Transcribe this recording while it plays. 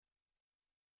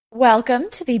Welcome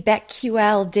to the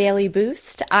BetQL Daily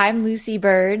Boost. I'm Lucy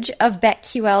Burge of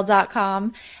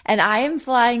BetQL.com, and I am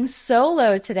flying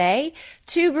solo today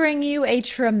to bring you a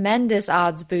tremendous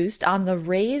odds boost on the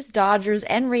Rays, Dodgers,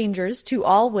 and Rangers to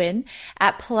all win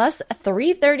at plus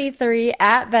 333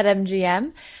 at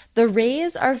BetMGM. The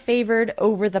Rays are favored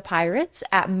over the Pirates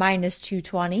at minus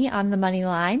 220 on the money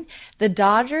line. The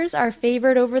Dodgers are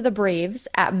favored over the Braves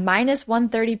at minus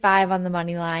 135 on the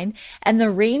money line. And the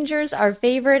Rangers are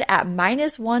favored at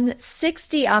minus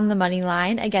 160 on the money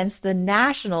line against the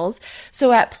Nationals.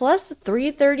 So at plus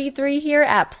 333 here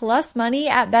at plus money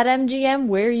at BetMGM,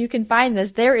 where you can find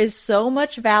this, there is so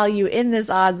much value in this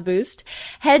odds boost.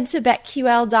 Head to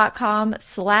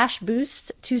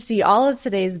BetQL.com/boosts to see all of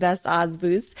today's best odds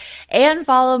boosts. And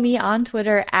follow me on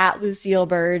Twitter at Lucille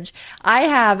Burge. I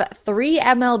have 3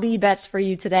 MLB bets for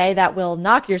you today that will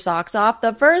knock your socks off.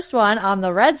 The first one on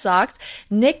the Red Sox,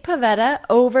 Nick Pivetta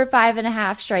over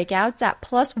 5.5 strikeouts at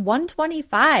plus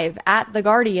 125 at the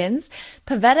Guardians.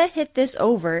 Pivetta hit this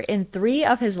over in 3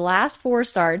 of his last 4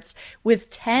 starts with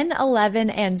 10,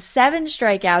 11, and 7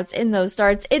 strikeouts in those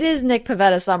starts. It is Nick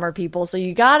Pivetta summer, people, so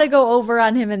you gotta go over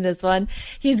on him in this one.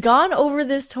 He's gone over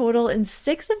this total in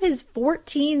 6 of his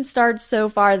 14 starts so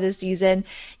far this season.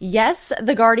 Yes,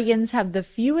 the Guardians have the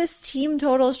fewest team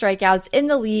total strikeouts in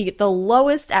the league, the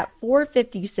lowest at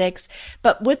 456,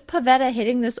 but with Pivetta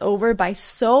hitting this over by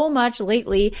so much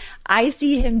lately, I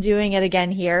see him doing it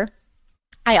again here.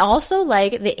 I also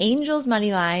like the Angels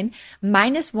money line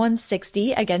minus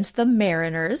 160 against the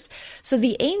Mariners. So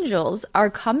the Angels are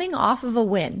coming off of a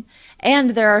win,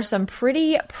 and there are some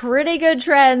pretty good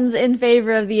trends in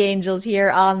favor of the Angels here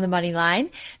on the money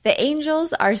line. The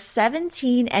Angels are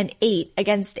 17-8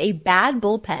 against a bad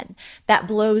bullpen that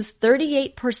blows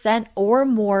 38% or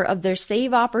more of their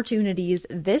save opportunities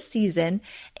this season,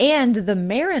 and the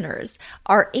Mariners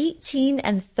are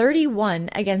 18-31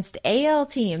 against AL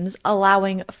teams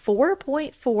allowing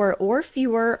 4.4 or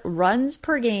fewer runs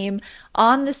per game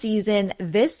on the season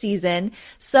this season.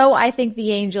 So I think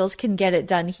the Angels can get it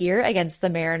done here against the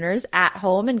Mariners at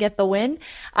home and get the win.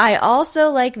 I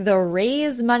also like the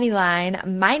Rays money line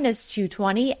minus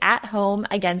 220 at home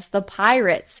against the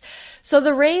Pirates. So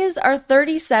the Rays are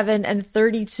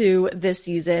 37-32 this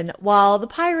season, while the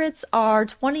Pirates are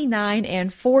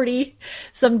 29-40.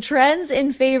 Some trends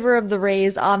in favor of the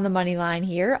Rays on the money line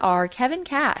here are Kevin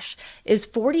Cash is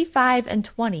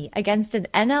 45-20 against an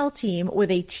NL team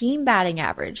with a team batting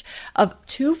average of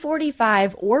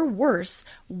 245 or worse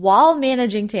while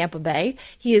managing Tampa Bay.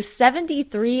 He is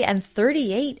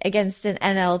 73-38 against an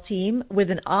NL team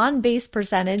with an on-base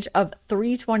percentage of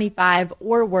 325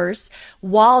 or worse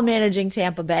while managing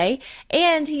Tampa Bay.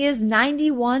 And he is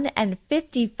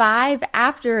 91-55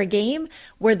 after a game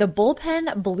where the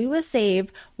bullpen blew a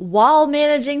save while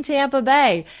managing Tampa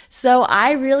Bay. So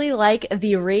I really like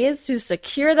the Rays to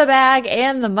secure the bag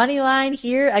and the money line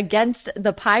here against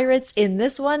the Pirates in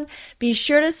this one. Be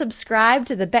sure to subscribe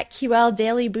to the BetQL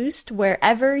Daily Boost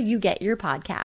wherever you get your podcast.